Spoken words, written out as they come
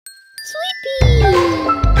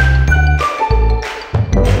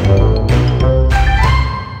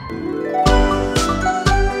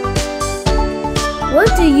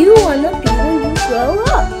do you want to be when you grow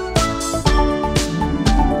up?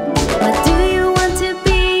 What do you want to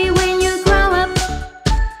be when you grow up?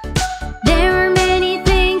 There are many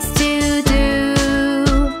things to do.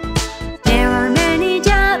 There are many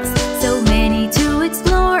jobs, so many to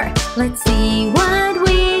explore. Let's see what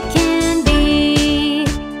we can be.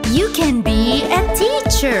 You can be a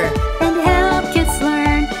teacher and help kids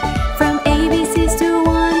learn from ABCs to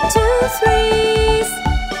 1, 2, 3s.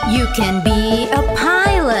 You can be a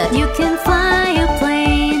pilot, you can fly a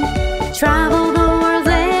plane, travel the world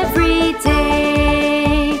every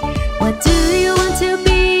day. What do you want to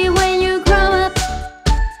be when you grow up?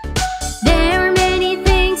 There are many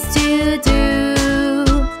things to do.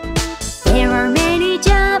 There are many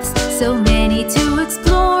jobs, so many to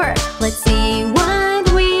explore. Let's see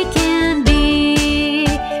what we can be.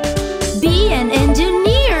 Be an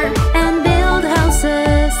engineer and build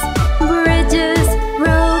houses, bridges,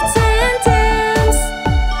 roads and dams.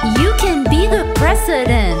 You can be the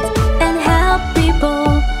president and help people,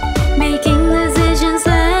 making decisions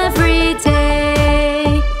every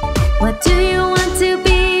day. What do you want to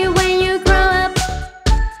be when you grow up?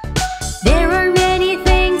 There are many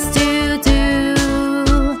things to do.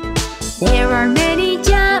 There are many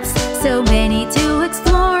jobs, so many to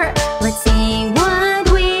explore. Let's see what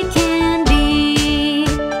we can be.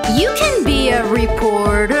 You can be a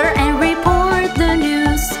reporter and report the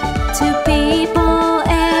news to people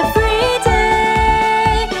every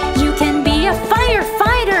day. You can be a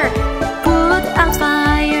firefighter, put out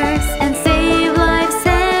fires and save lives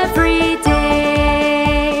every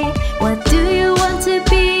day. What do you want to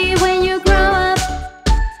be when you grow up?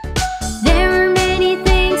 There are many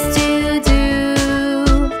things to do.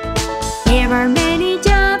 There are many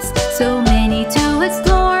jobs, so many to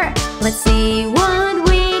explore. Let's see what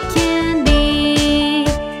we can be.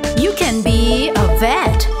 You can be a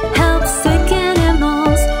vet, help sick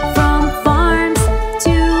animals, from farms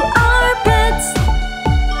to our pets.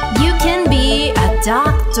 You can be a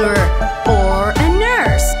doctor or a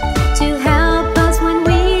nurse to help us when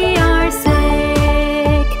we are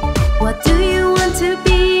sick. What do you want to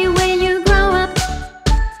be when you grow up?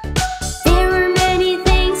 There are many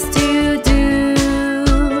things to do.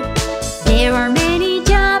 There are many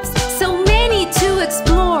jobs, so many to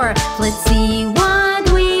explore. Let's see what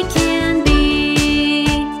we can be.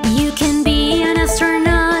 You can be an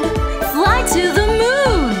astronaut, fly to the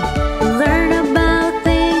moon, learn about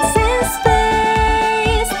things in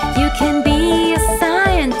space. You can be a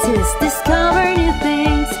scientist, discover new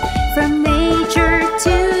things, from nature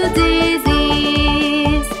to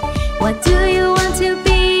disease. What do you want to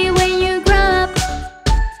be when you grow up?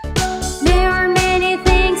 There are many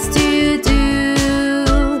things to do.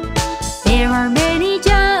 There are many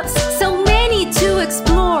jobs, so many to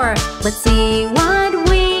explore. Let's see what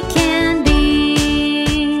we can be.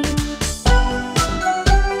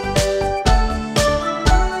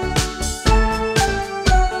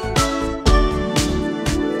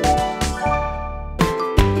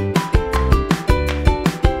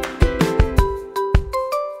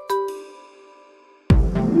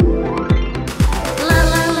 La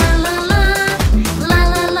la la la la, la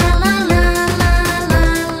la la la la, la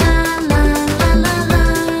la la la la.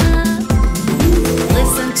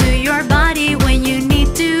 Listen to your body when you need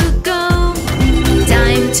to go.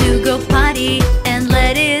 Time to go potty and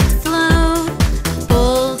let it flow.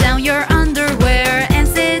 Pull down your underwear and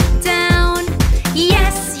sit down.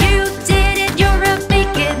 Yes, you did it, you're a big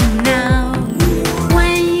kid now.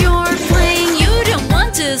 When you're playing, you don't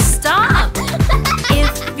want to stop.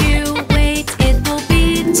 If you wait, it will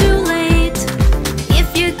be too late. If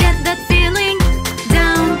you get that feeling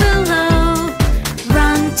down below,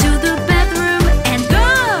 run to the bathroom and go.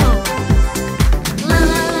 La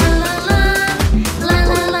la la la la, la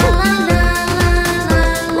la la la la,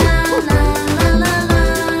 la la la la.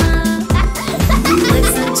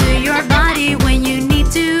 Listen to your body when you need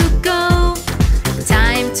to go.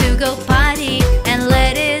 Time to go potty and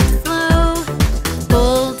let it flow.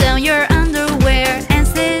 Pull down your underwear and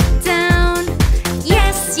sit down.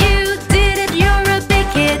 Yes, you did it, you're a big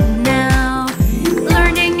kid now.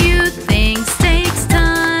 Learning new things takes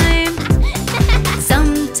time.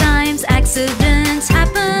 Sometimes accidents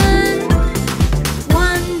happen.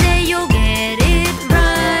 One day you'll get it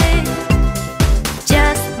right.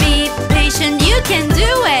 Just be patient, you can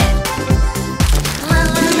do it. La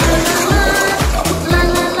la la la la, la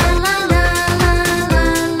la la la la,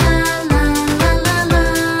 la la la la la.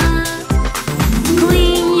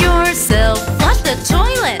 Clean yourself, flush the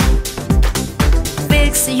toilet.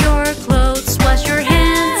 Fix your clothes, wash your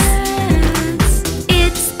hands.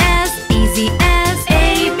 It's as easy as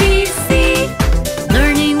ABC.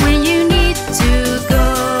 Learning when you need to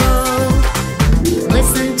go.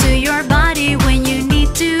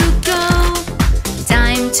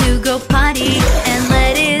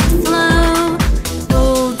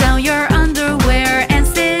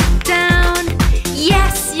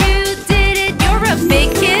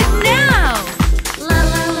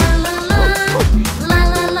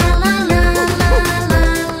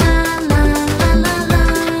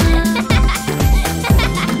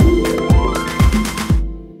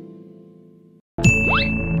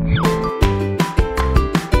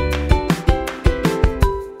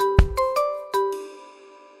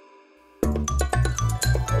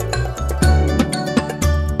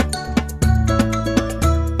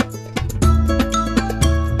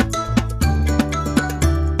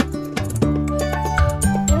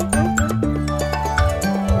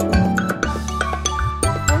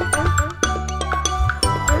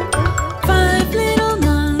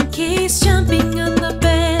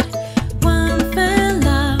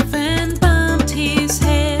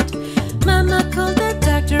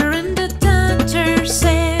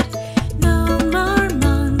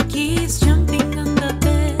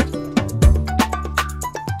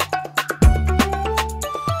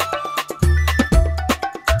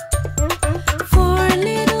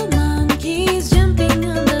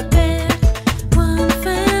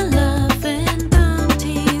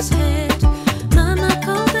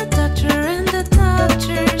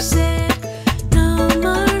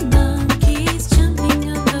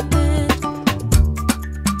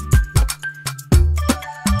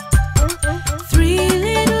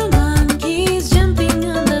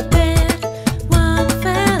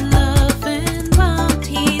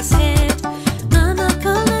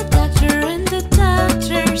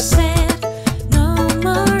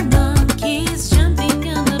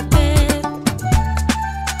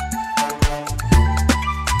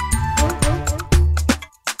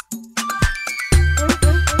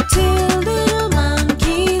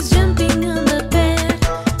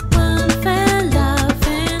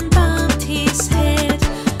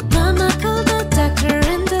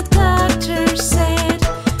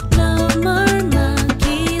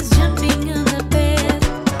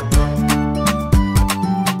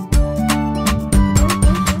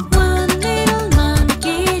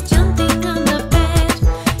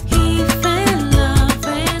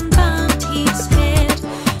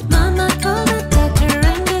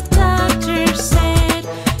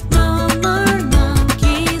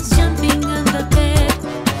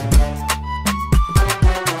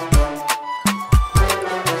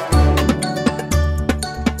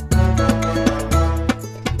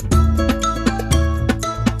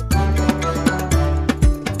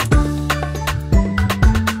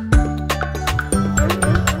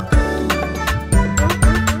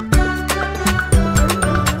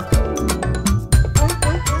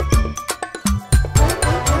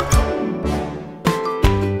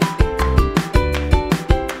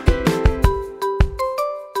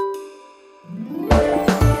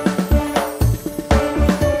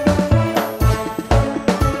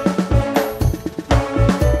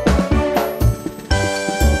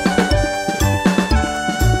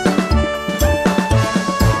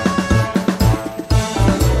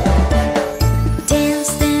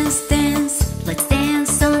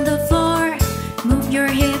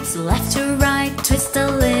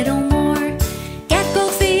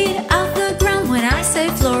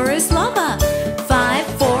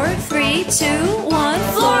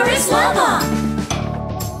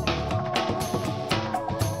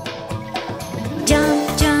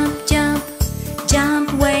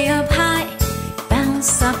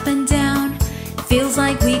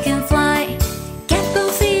 can fly. Get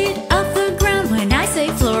both feet off the ground when I say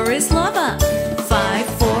floor is lava. 5,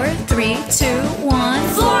 4, 3, 2, 1.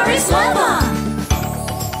 Floor is lava!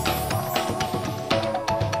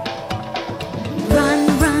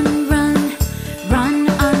 Run, run, run, run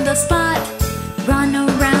on the spot. Run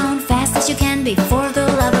around fast as you can before the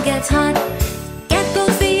lava gets hot. Get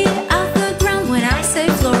both feet off the ground when I say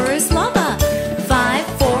floor is lava. 5,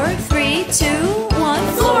 4, 3, 2,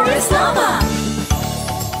 1. Floor is lava!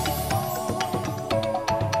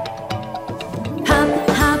 Hop,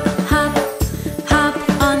 hop, hop, hop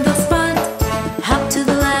on the spot. Hop to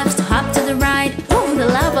the left, hop to the right. Ooh, the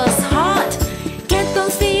lava's hot. Get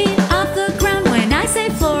both feet off the ground when I say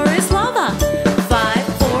floor is lava. 5,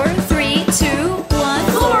 4, 3, 2, 1.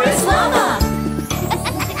 Floor is lava!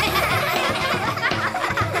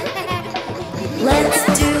 Let's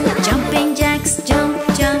do jumping jacks. Jump,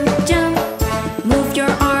 jump, jump. Move your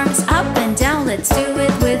arms up and down. Let's do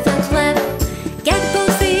it with a clap. Get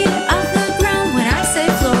both feet off the ground when I say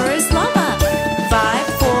floor is lava. 5,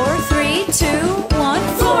 4, 3, 2, 1.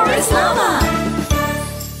 Floor is lava!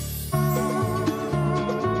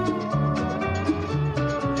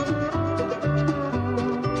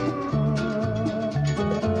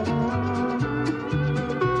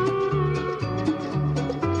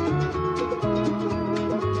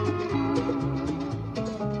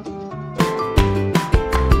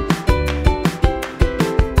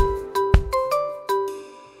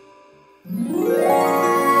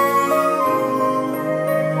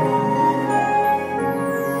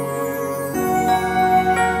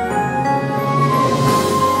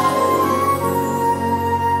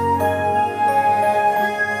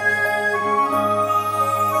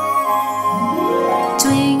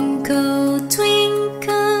 Twinkle,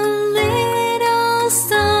 twinkle, little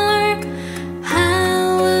star,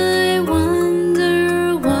 how I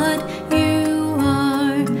wonder what you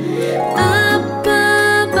are. Up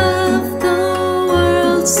above the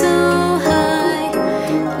world so high,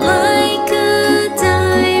 like a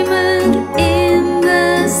diamond in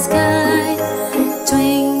the sky.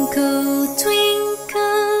 Twinkle,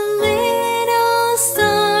 twinkle, little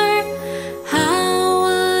star, how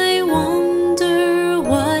I wonder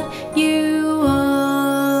what you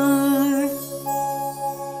are.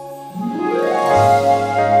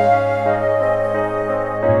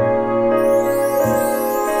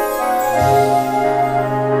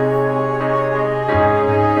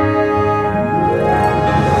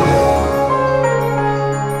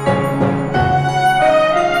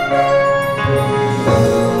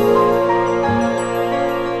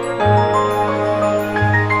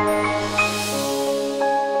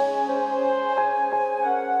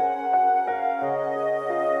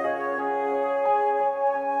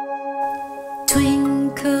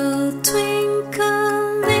 Twinkle,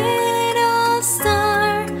 twinkle, little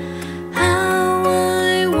star, how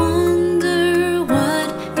I wonder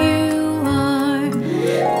what you are.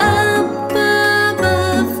 Up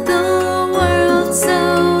above the world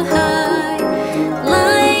so high,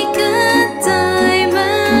 like a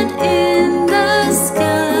diamond in the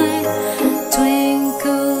sky.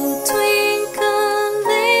 Twinkle, twinkle,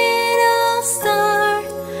 little star,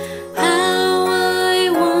 how I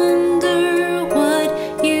wonder what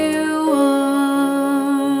you are.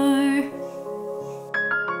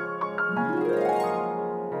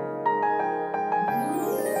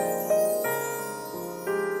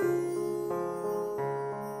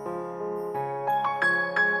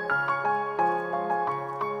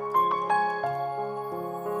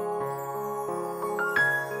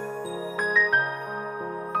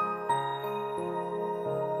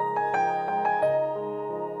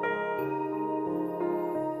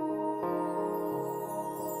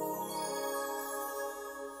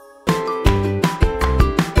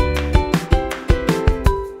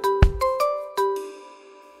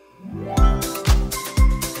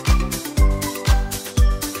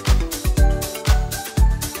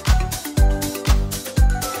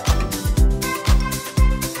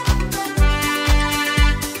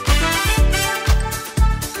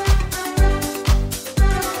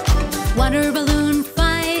 Water balloon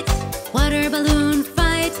fight, water balloon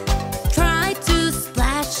fight. Try to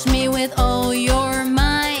splash me with all your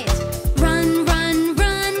might. Run, run,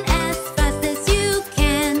 run as fast as you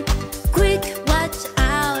can. Quick, watch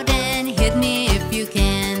out and hit me if you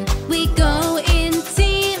can. We go in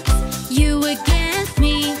teams, you against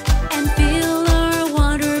me, and fill our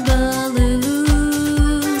water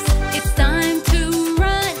balloons. It's time to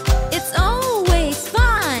run, it's always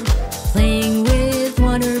fun playing with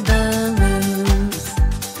water balloons.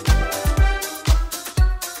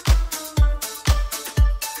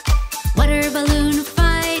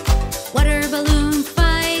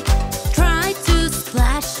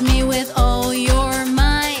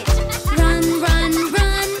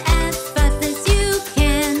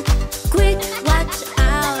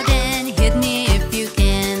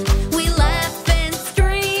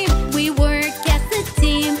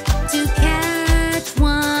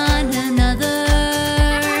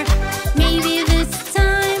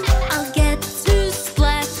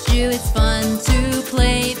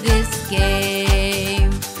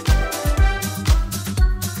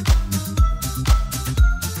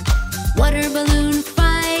 balloon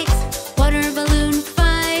fight, water balloon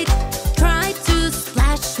fight. Try to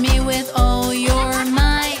splash me with all your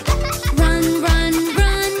might. Run, run,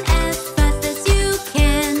 run as fast as you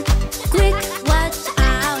can. Quick, watch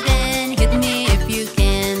out and hit me if you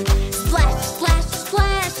can. Splash, splash,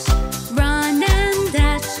 splash, run and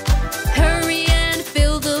dash. Hurry and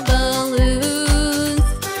fill the balloons.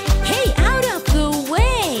 Hey, out of the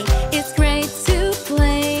way! It's great to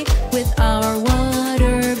play with our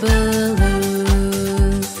water balloons.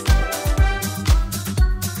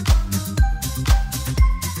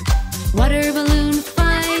 Water balloon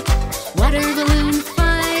fight, water balloon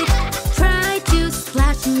fight. Try to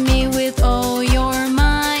splash me with all your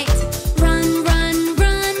might. Run, run,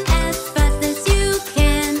 run as fast as you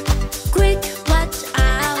can. Quick, watch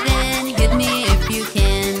out and hit me if you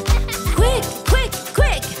can. Quick, quick,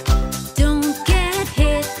 quick! Don't get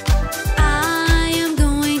hit. I am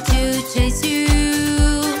going to chase you.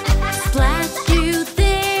 Splash you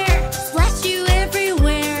there, splash you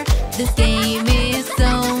everywhere. This game is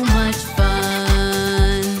so much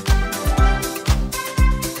fun.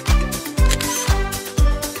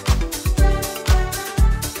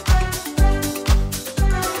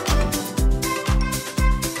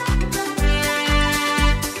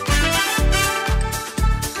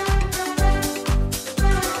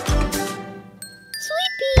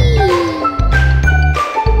 Sweet Pea!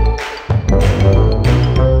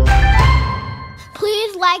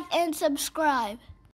 Please like and subscribe.